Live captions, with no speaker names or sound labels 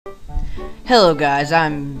Hello guys,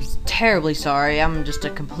 I'm terribly sorry, I'm just a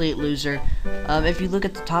complete loser. If you look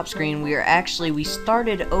at the top screen, we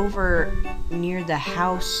started over near the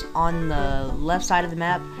house on the left side of the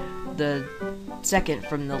map, the second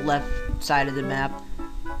from the left side of the map,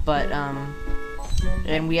 but,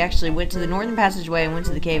 and we actually went to the northern passageway and went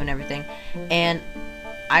to the cave and everything, and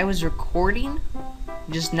I was recording,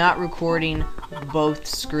 just not recording both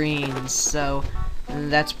screens, so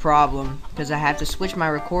that's a problem, because I have to switch my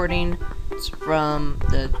recording from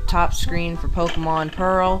the top screen for Pokemon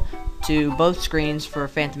Pearl to both screens for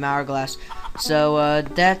Phantom Hourglass. So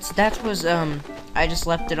that was I just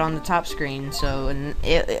left it on the top screen. So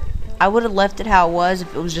I would have left it how it was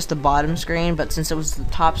if it was just the bottom screen, but since it was the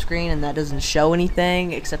top screen and that doesn't show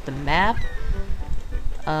anything except the map,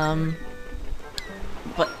 but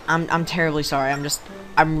I'm terribly sorry.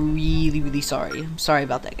 I'm really sorry. I'm sorry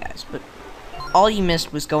about that, guys. But all you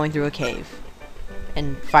missed was going through a cave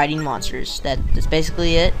and fighting monsters. That's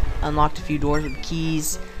basically it. Unlocked a few doors with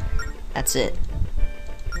keys. That's it.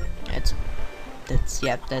 That's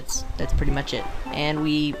pretty much it. And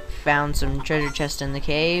we found some treasure chests in the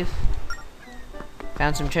cave.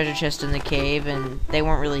 And they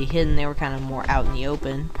weren't really hidden. They were kind of more out in the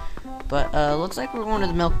open. But looks like we're going to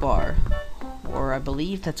the milk bar, or I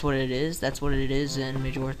believe that's what it is. That's what it is in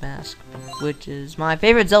Majora's Mask, which is my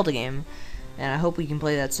favorite Zelda game. And I hope we can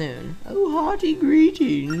play that soon. Oh, hearty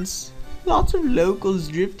greetings. Lots of locals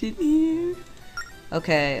drifting here.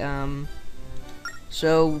 Okay,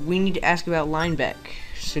 so we need to ask about Linebeck.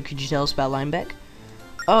 So could you tell us about Linebeck?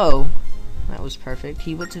 Oh, that was perfect.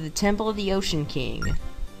 He went to the Temple of the Ocean King.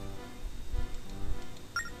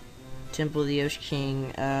 Temple of the Ocean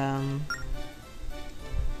King, let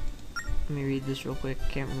me read this real quick.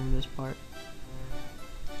 Can't remember this part.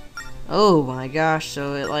 Oh my gosh,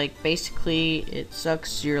 so it basically it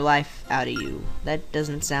sucks your life out of you. That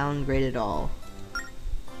doesn't sound great at all.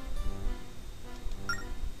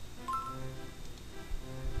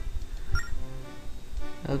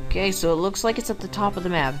 Okay, so it looks like it's at the top of the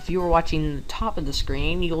map. If you were watching the top of the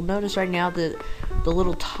screen, you'll notice right now that the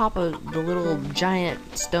little top of the little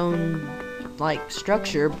giant stone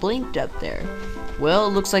structure blinked up there. Well,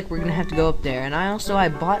 it looks like we're gonna have to go up there. And I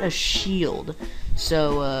bought a shield.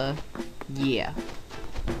 So, yeah.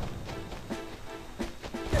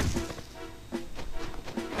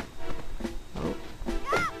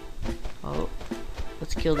 Oh,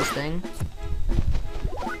 let's kill this thing.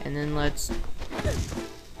 And then no,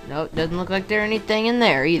 it doesn't look like there's anything in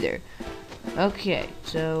there either. Okay,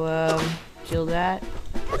 so, kill that.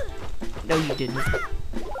 No, you didn't.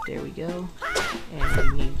 There we go.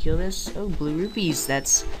 And we need to kill this. Oh, blue rupees.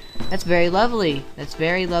 That's very lovely. That's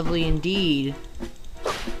very lovely indeed.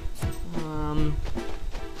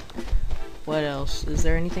 What else? Is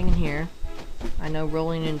there anything in here? I know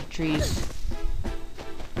rolling into trees.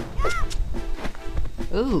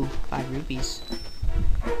 Ooh, 5 rupees.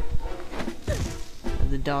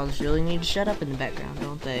 The dogs really need to shut up in the background,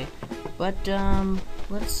 don't they? But,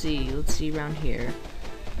 let's see around here.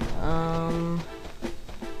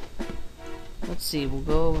 Let's see, we'll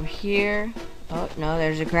go over here. Oh, no,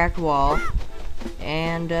 there's a cracked wall.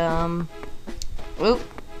 And, oop,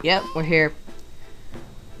 yep, we're here.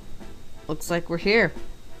 Looks like we're here.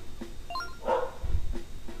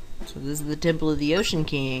 So this is the Temple of the Ocean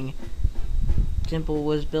King. The temple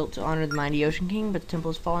was built to honor the mighty Ocean King, but the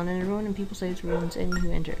temple has fallen into ruin, and people say it's ruins any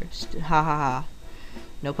who enter. Ha ha ha.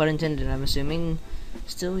 No pun intended, I'm assuming.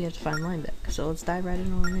 Still, we have to find Linebeck. So let's dive right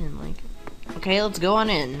on in. Okay, let's go on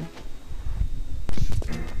in.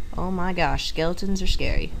 Oh my gosh, skeletons are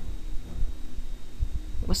scary.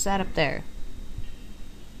 What's that up there?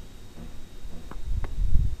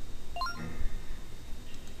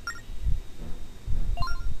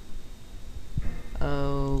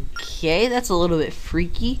 Okay, that's a little bit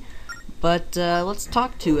freaky, but let's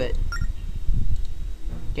talk to it.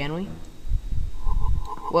 Can we?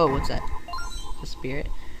 Whoa, what's that? A spirit?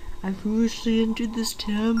 I foolishly entered this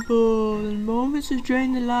temple, and moments have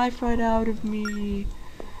drained the life right out of me.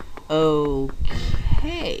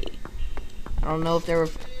 Okay. I don't know if there were...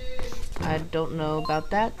 I don't know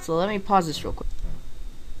about that, so let me pause this real quick.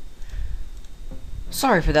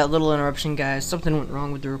 Sorry for that little interruption, guys. Something went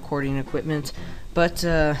wrong with the recording equipment, but,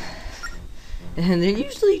 and it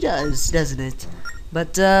usually does, doesn't it?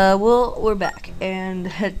 But, well, we're back, and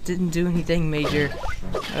that didn't do anything major.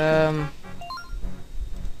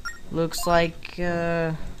 Looks like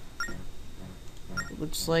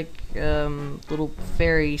little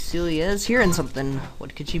fairy Celia is hearing something.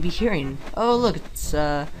 What could she be hearing? Oh, look, it's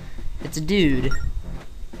a dude.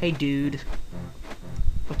 Hey, dude.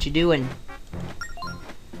 What you doing?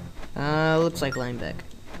 Looks like Linebeck.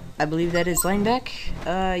 I believe that is Linebeck.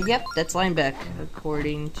 Yep, that's Linebeck,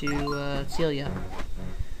 according to, Celia.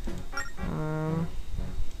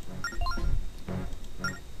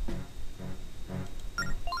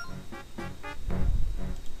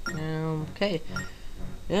 Okay.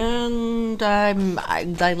 And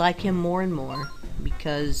I like him more and more,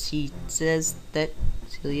 because he says that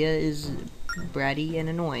Celia is bratty and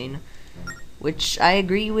annoying. Which I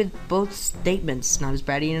agree with both statements. Not as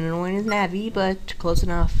bratty and annoying as Navi, but close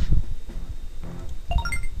enough.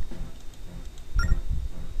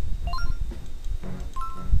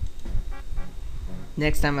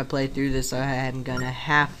 Next time I play through this, I am gonna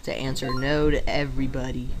have to answer no to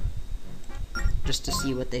everybody. Just to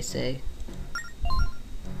see what they say.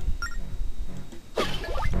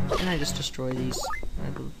 Can I just destroy these?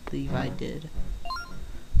 I believe I did.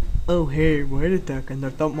 Oh hey, wait a second,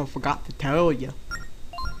 there's something I forgot to tell you.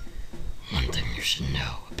 One thing you should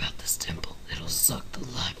know about this temple, it'll suck the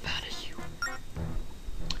life out of you.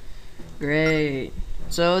 Great.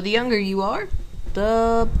 So the younger you are,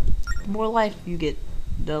 the more life you get,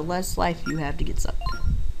 the less life you have to get sucked.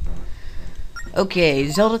 Okay,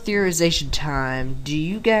 Zelda theorization time. Do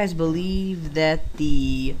you guys believe that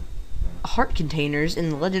the heart containers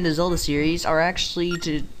in the Legend of Zelda series are actually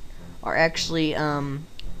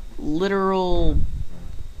literal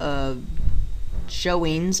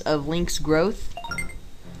showings of Link's growth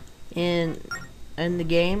in the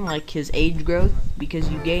game, like his age growth? Because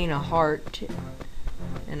you gain a heart,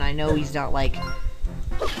 and I know he's not like,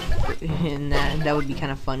 and that would be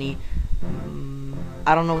kind of funny.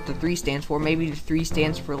 I don't know what the 3 stands for. Maybe the 3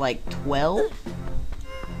 stands for like 12.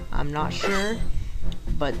 I'm not sure,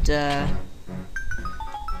 but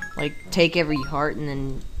like take every heart and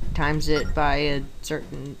then times it by a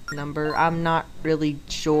certain number. I'm not really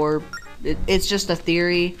sure. It's just a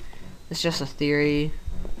theory. It's just a theory.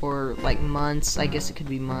 Or like months. I guess it could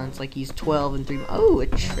be months. Like he's 12 and 3 months. Oh, a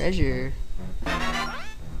treasure.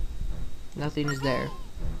 Nothing is there.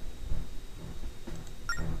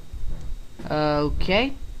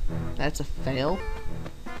 Okay. That's a fail.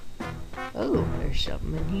 Oh, there's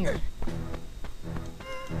something in here.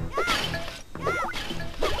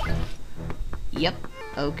 Yep.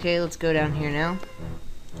 Okay, let's go down here now.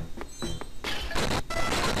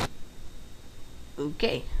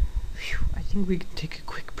 Okay. Whew, I think we can take a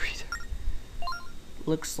quick breather.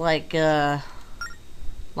 Looks like,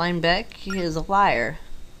 Linebeck is a liar.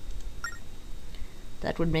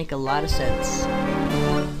 That would make a lot of sense.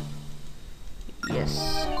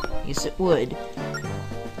 Yes. Yes, it would.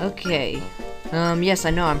 Okay. Yes, I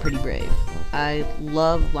know I'm pretty brave. I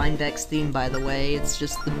love Linebeck's theme, by the way. It's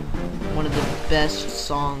just one of the best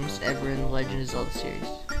songs ever in the Legend of Zelda series.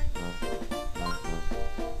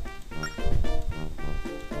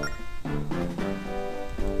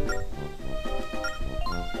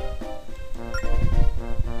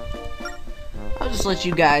 I'll just let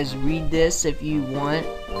you guys read this if you want.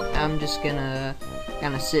 I'm just gonna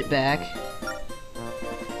kind of sit back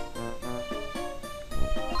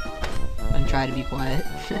and try to be quiet.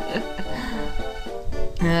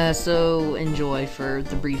 So enjoy for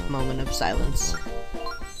the brief moment of silence.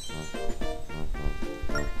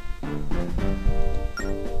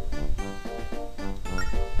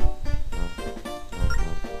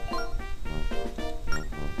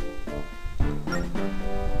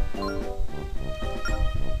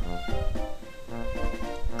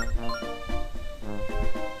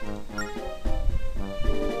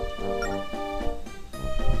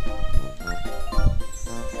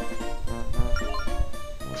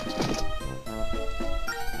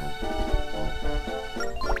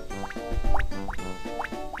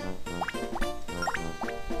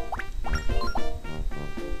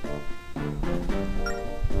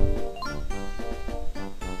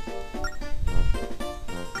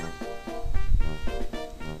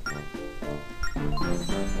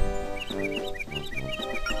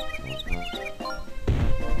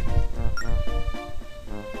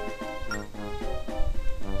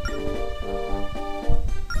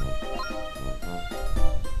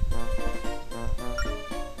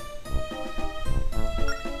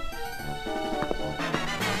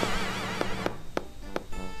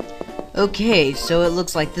 Okay, so it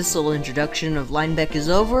looks like this little introduction of Linebeck is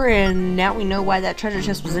over, and now we know why that treasure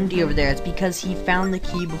chest was empty over there. It's because he found the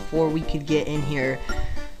key before we could get in here.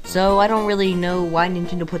 So I don't really know why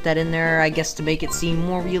Nintendo put that in there. I guess to make it seem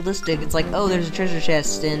more realistic. It's like, oh, there's a treasure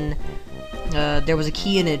chest, and there was a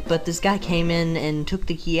key in it, but this guy came in and took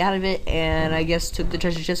the key out of it, and I guess took the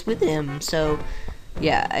treasure chest with him. So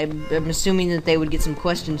yeah, I'm assuming that they would get some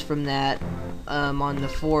questions from that on the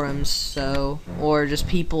forums, so, or just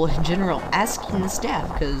people in general asking the staff,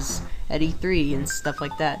 because at E3 and stuff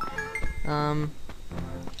like that.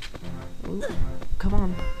 Ooh, come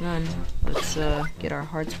on, run. Let's get our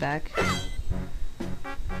hearts back.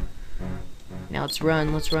 Now let's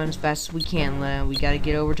run as fast as we can. We gotta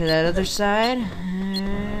get over to that other side.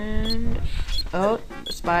 And oh,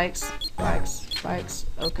 spikes.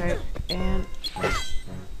 Okay, and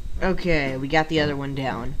okay, we got the other one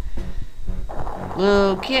down.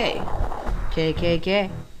 Okay.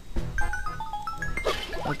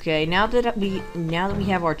 Okay, now that we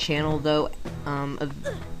have our channel though, now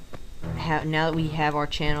that we have our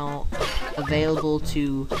channel available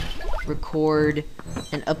to record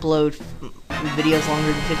and upload videos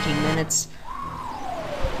longer than 15 minutes,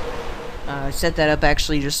 I set that up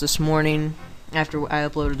actually just this morning after I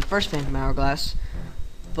uploaded the first Phantom Hourglass.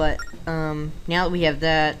 But now that we have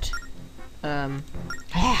that, can't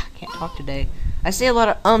talk today. I say a lot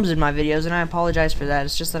of ums in my videos, and I apologize for that.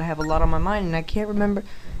 It's just that I have a lot on my mind, and I can't remember.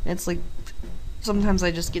 And it's like, sometimes I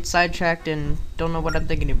just get sidetracked and don't know what I'm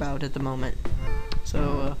thinking about at the moment.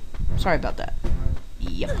 So, sorry about that.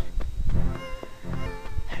 Yep.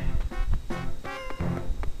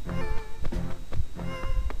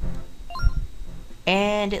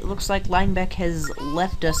 And it looks like Linebeck has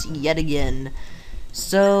left us yet again.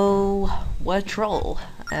 So, what a troll.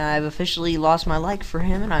 I've officially lost my like for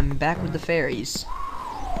him, and I'm back with the fairies.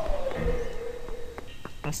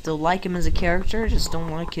 I still like him as a character, just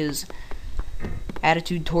don't like his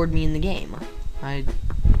attitude toward me in the game.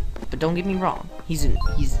 But don't get me wrong, he's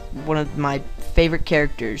one of my favorite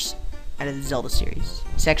characters out of the Zelda series.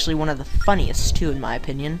 He's actually one of the funniest, too, in my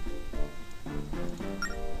opinion.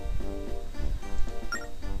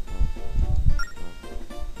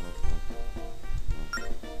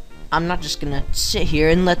 I'm not just gonna sit here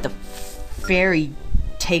and let the fairy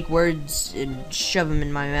take words and shove them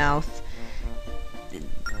in my mouth.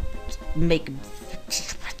 Make him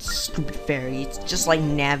stupid fairy. It's just like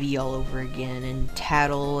Navi all over again, and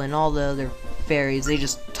Tattle and all the other fairies. They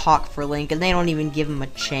just talk for Link and they don't even give him a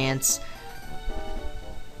chance.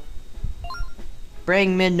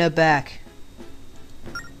 Bring Midna back.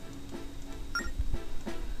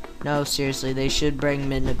 No, seriously, they should bring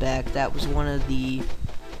Midna back. That was one of the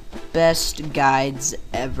best guides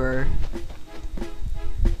ever.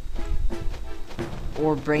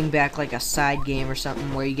 Or bring back like a side game or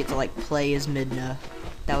something where you get to like play as Midna.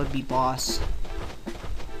 That would be boss.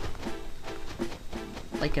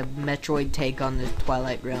 Like a Metroid take on the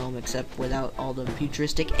Twilight Realm, except without all the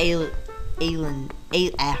futuristic alien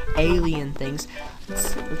things.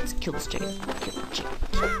 Let's kill this chicken. Kill the chicken.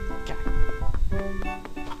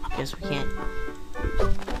 Guess we can't.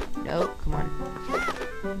 No, come on.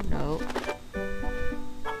 No.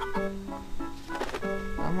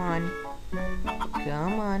 Come on.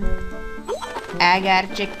 Come on. I got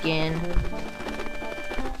a chicken.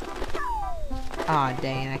 Aw,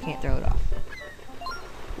 dang it, I can't throw it off.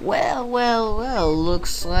 Well,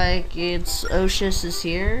 looks like it's Oshus is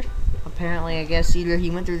here. Apparently, I guess either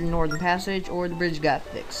he went through the Northern Passage or the bridge got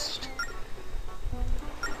fixed.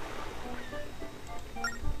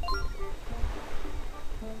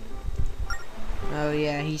 Oh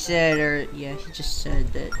yeah, he said, he just said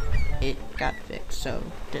that it got fixed, so,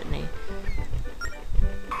 didn't he?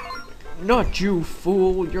 Not you,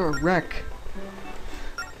 fool, you're a wreck.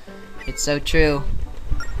 It's so true.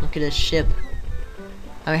 Look at this ship.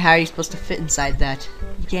 I mean, how are you supposed to fit inside that?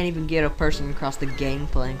 You can't even get a person across the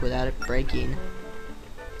gangplank without it breaking.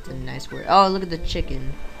 It's a nice word. Oh, look at the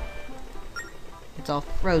chicken. It's all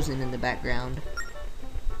frozen in the background.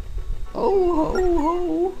 Oh, ho,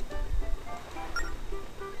 ho.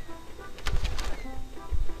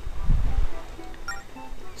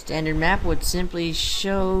 Standard map would simply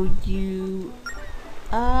show you...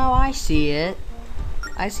 Oh, I see it.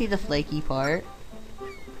 I see the flaky part.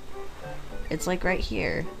 It's like right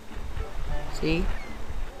here. See?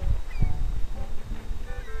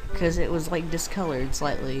 Because it was like discolored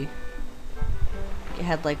slightly. It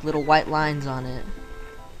had like little white lines on it.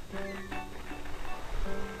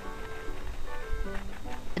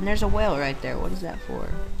 And there's a whale right there. What is that for?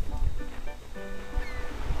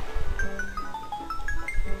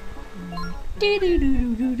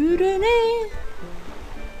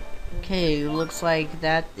 Okay, looks like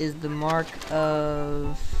that is the mark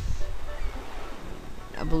of...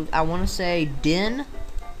 I want to say Din.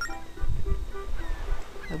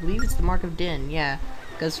 I believe it's the mark of Din, yeah.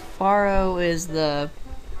 Because Faro is the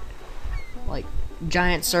like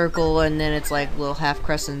giant circle, and then it's like little half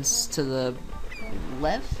crescents to the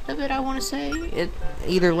left of it, I want to say. It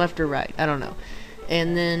either left or right, I don't know.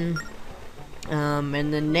 And then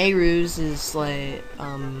Nehru's is like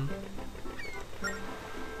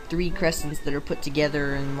 3 crescents that are put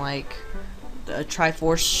together in like a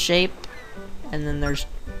Triforce shape, and then there's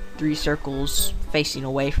 3 circles facing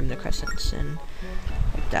away from the crescents and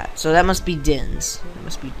like that. So that must be Dens. That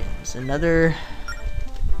must be Dens. Another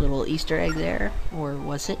little Easter egg there, or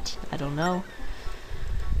was it? I don't know.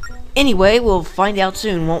 Anyway, we'll find out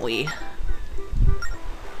soon, won't we?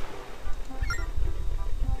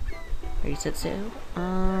 Ready, set, sail?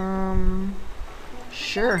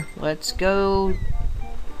 Sure. Let's go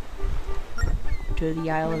to the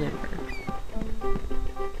Isle of Ember.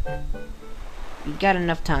 We got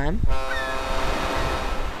enough time.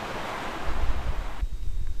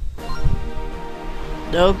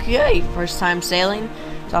 Okay, first time sailing.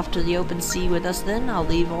 It's off to the open sea with us then. I'll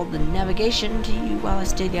leave all the navigation to you while I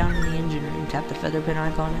stay down in the engine room. Tap the feather pin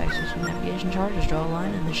icon to access your navigation chart. Just draw a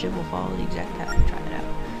line and the ship will follow the exact path and try it out.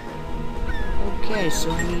 Okay,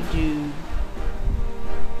 so we need to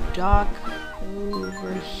dock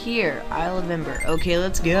over here. Isle of Ember. Okay,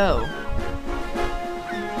 let's go.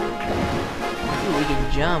 Ooh, we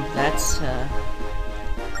can jump. That's,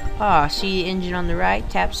 see the engine on the right?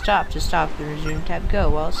 Tap stop to stop and resume. Tap go.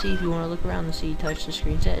 Well, see if you want to look around the sea. Touch the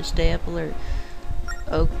screen's edge. Stay up alert.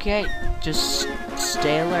 Okay, just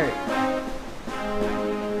stay alert.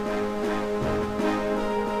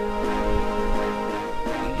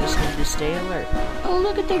 You just need to stay alert. Oh,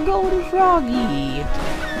 look at the golden froggy!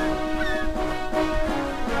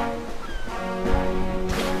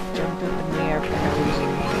 Jump up in the air for no reason.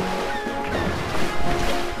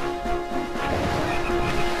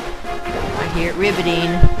 I hear it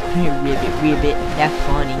ribbiting. Ribbit, ribbit. That's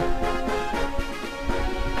funny.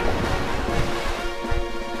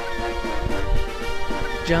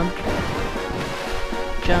 Jump.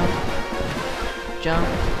 Jump. Jump.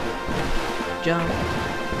 Jump.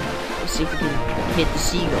 Let's see if we can hit the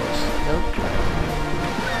seagulls. Nope.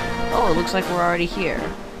 Oh, it looks like we're already here.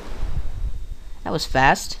 That was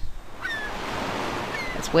fast.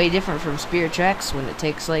 That's way different from Spirit Tracks when it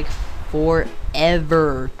takes like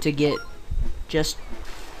forever to get just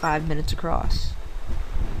 5 minutes across.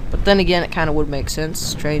 But then again, it kind of would make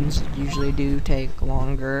sense. Trains usually do take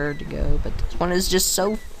longer to go, but this one is just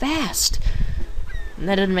so fast. And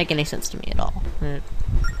that doesn't make any sense to me at all.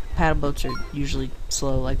 Paddle boats are usually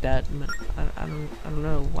slow like that, but I don't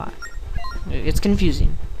know why. It's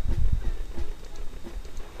confusing.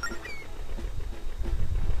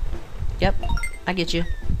 Yep, I get you.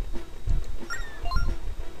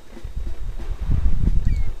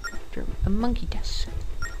 A monkey desk.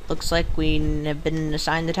 Looks like we have been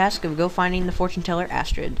assigned the task of go finding the fortune teller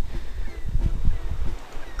Astrid.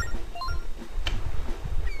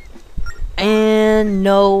 And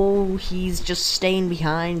no, he's just staying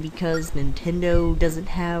behind because Nintendo doesn't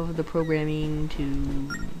have the programming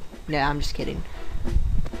to... Nah, I'm just kidding.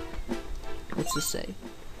 What's this say?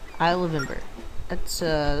 Isle of Ember. That's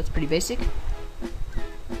pretty basic.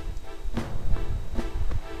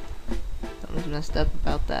 Something's messed up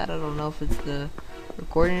about that. I don't know if it's the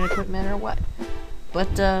recording equipment or what.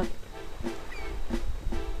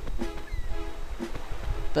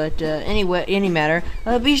 But anyway, any matter,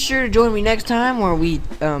 be sure to join me next time where we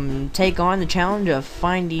take on the challenge of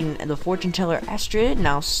finding the fortune teller Astrid, and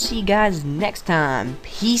I'll see you guys next time.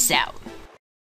 Peace out.